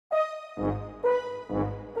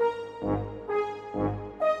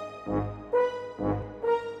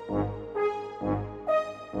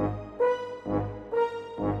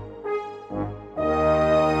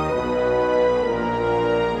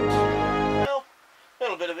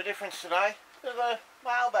Today to the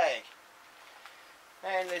Mailbag,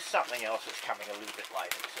 and there's something else that's coming a little bit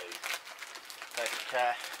later too, but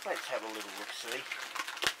let's have a little look see.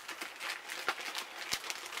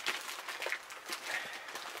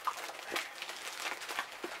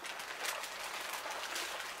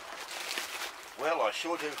 Well, I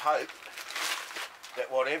sure do hope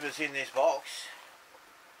that whatever's in this box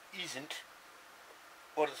isn't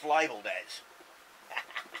what it's labelled as.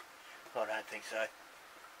 I don't think so.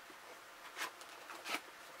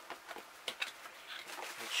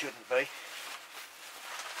 It shouldn't be.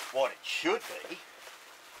 What it should be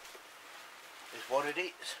is what it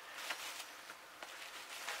is.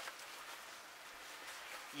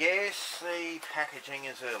 Yes, the packaging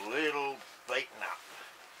is a little beaten up,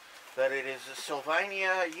 but it is a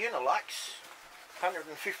Sylvania Unalux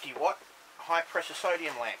 150 watt high pressure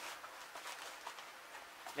sodium lamp.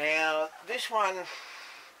 Now this one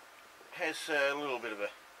has a little bit of a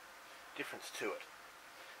difference to it.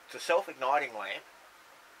 It's a self-igniting lamp,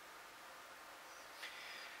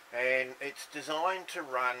 and it's designed to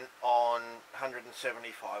run on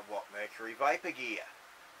 175 watt mercury vapour gear.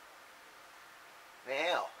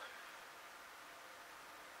 Now,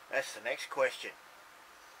 that's the next question.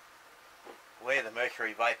 Where the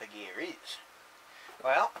mercury vapour gear is.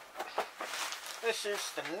 Well, this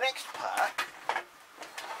is the next part.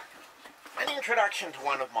 An introduction to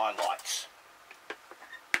one of my lights.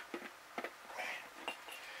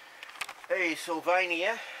 A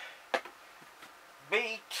Sylvania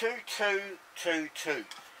B2222.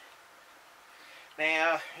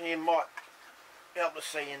 Now, you might be able to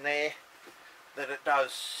see in there that it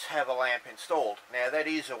does have a lamp installed. Now, that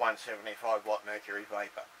is a 175 watt mercury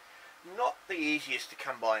vapour. Not the easiest to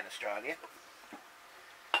come by in Australia.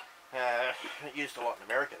 Used a lot in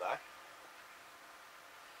America though.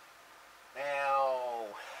 Now,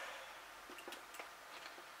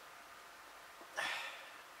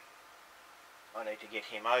 I need to get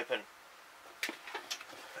him open.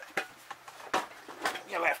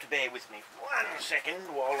 You'll have to bear with me for 1 second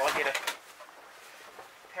while I get a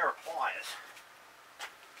pair of pliers.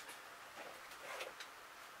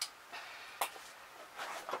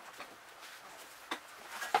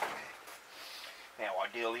 Now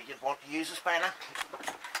ideally you'd want to use a spanner.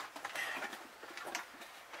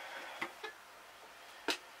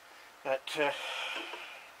 But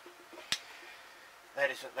that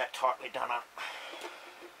isn't that tightly done up.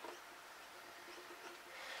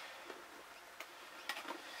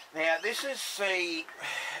 Now this is a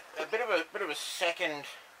bit of a second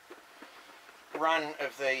run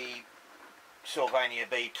of the Sylvania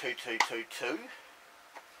B2222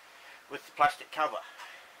 with the plastic cover.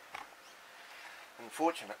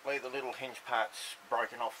 Unfortunately, the little hinge part's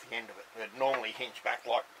broken off the end of it. It'd normally hinge back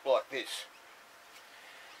like this.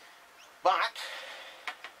 But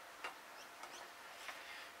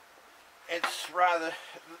it's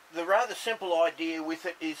the rather simple idea with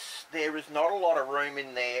it is there is not a lot of room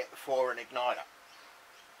in there for an igniter.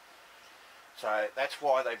 So that's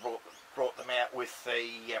why they brought them out with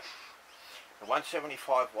the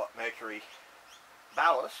 175 watt mercury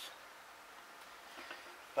ballast,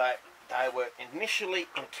 but they were initially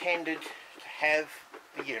intended to have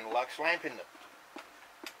the Unalux lamp in them.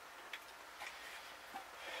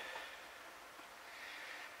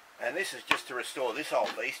 And this is just to restore this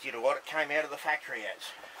old beast to what it came out of the factory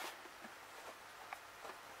as.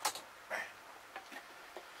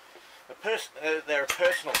 They're a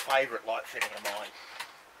personal favourite light fitting of mine.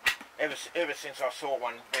 Ever since I saw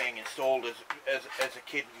one being installed as a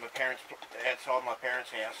kid in outside my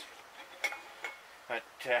parents' house. But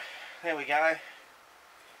there we go.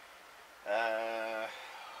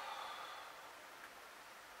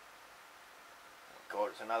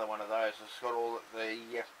 God, it's another one of those. It's got all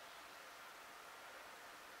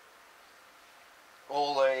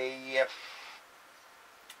the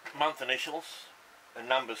month initials and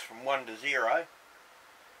numbers from 1 to 0,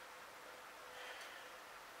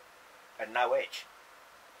 and no edge.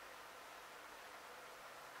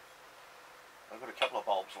 I've got a couple of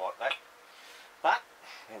bulbs like that, but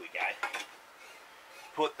there we go.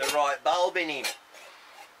 Put the right bulb in him.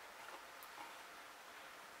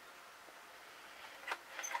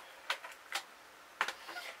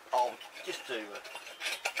 I'll just do a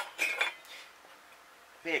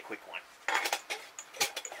very quick one.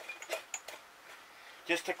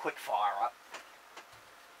 Just a quick fire up,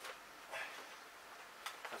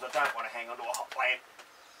 because I don't want to hang onto a hot lamp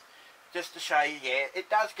just to show you, yeah, it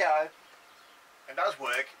does go. It does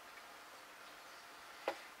work.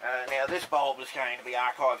 Now this bulb is going to be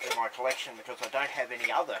archived in my collection because I don't have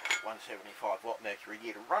any other 175 watt mercury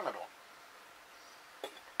gear to run it on.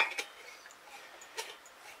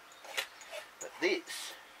 But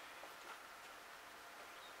this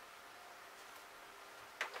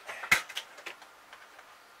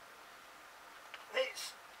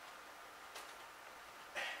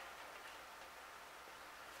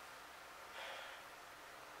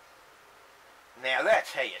now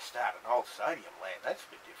that's how you start an old sodium lamp. That's a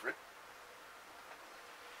bit different.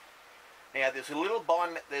 Now there's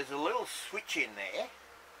a little switch in there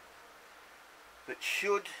that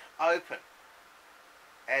should open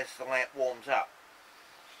as the lamp warms up.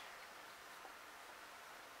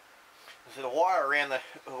 So the wire around the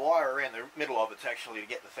middle of it's actually to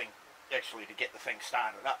get the thing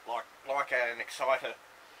started up, like an exciter,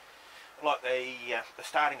 like the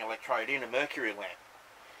starting electrode in a mercury lamp.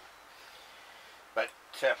 But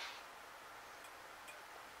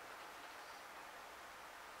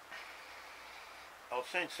I'll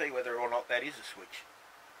soon see whether or not that is a switch.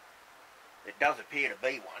 It does appear to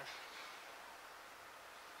be one.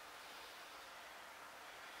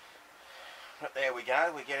 But there we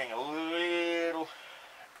go, we're getting a little,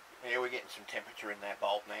 yeah, we're getting some temperature in that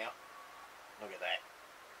bulb now. Look at that.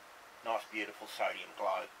 Nice beautiful sodium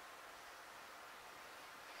glow.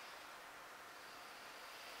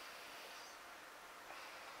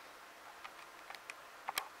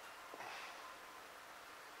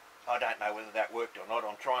 I don't know whether that worked or not.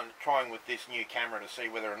 I'm trying with this new camera to see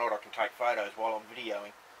whether or not I can take photos while I'm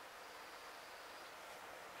videoing.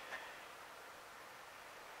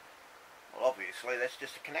 Well, obviously that's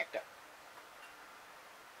just a connector.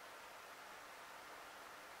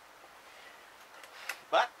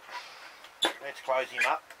 But let's close him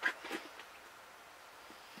up.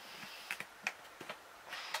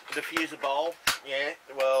 The diffuser bulb, yeah,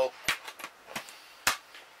 well,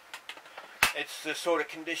 it's the sort of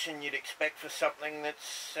condition you'd expect for something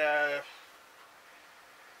that's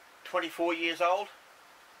 24 years old.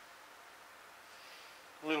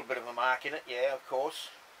 A little bit of a mark in it, yeah, of course.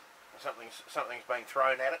 Something's been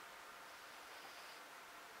thrown at it.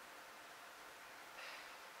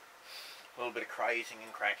 A little bit of crazing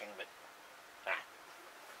and cracking, but nah.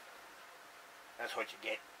 That's what you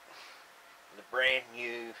get. The brand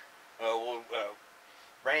new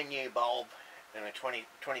bulb and a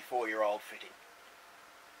 24-year-old fitting.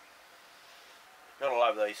 Gotta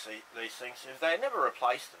love these things. If they had never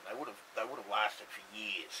replaced them, they would have lasted for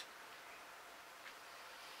years.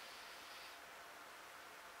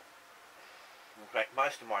 In fact,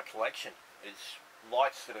 most of my collection is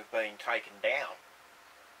lights that have been taken down,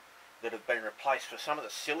 that have been replaced for some of the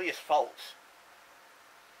silliest faults,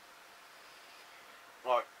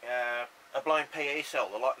 like a blown PE cell.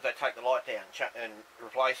 They take the light down and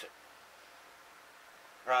replace it,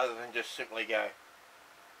 rather than just simply go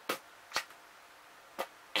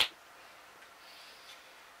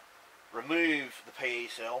remove the PE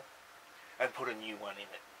cell and put a new one in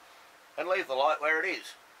it and leave the light where it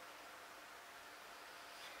is.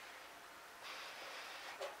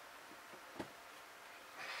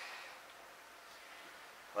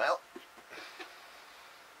 Well,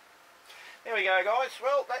 there we go, guys.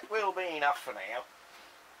 Well, that will be enough for now.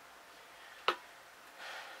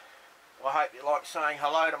 I hope you like saying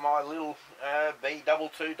hello to my little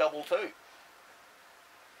B2222.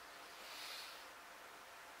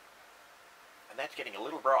 And that's getting a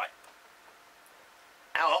little bright.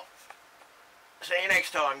 Oh well. See you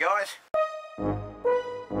next time, guys.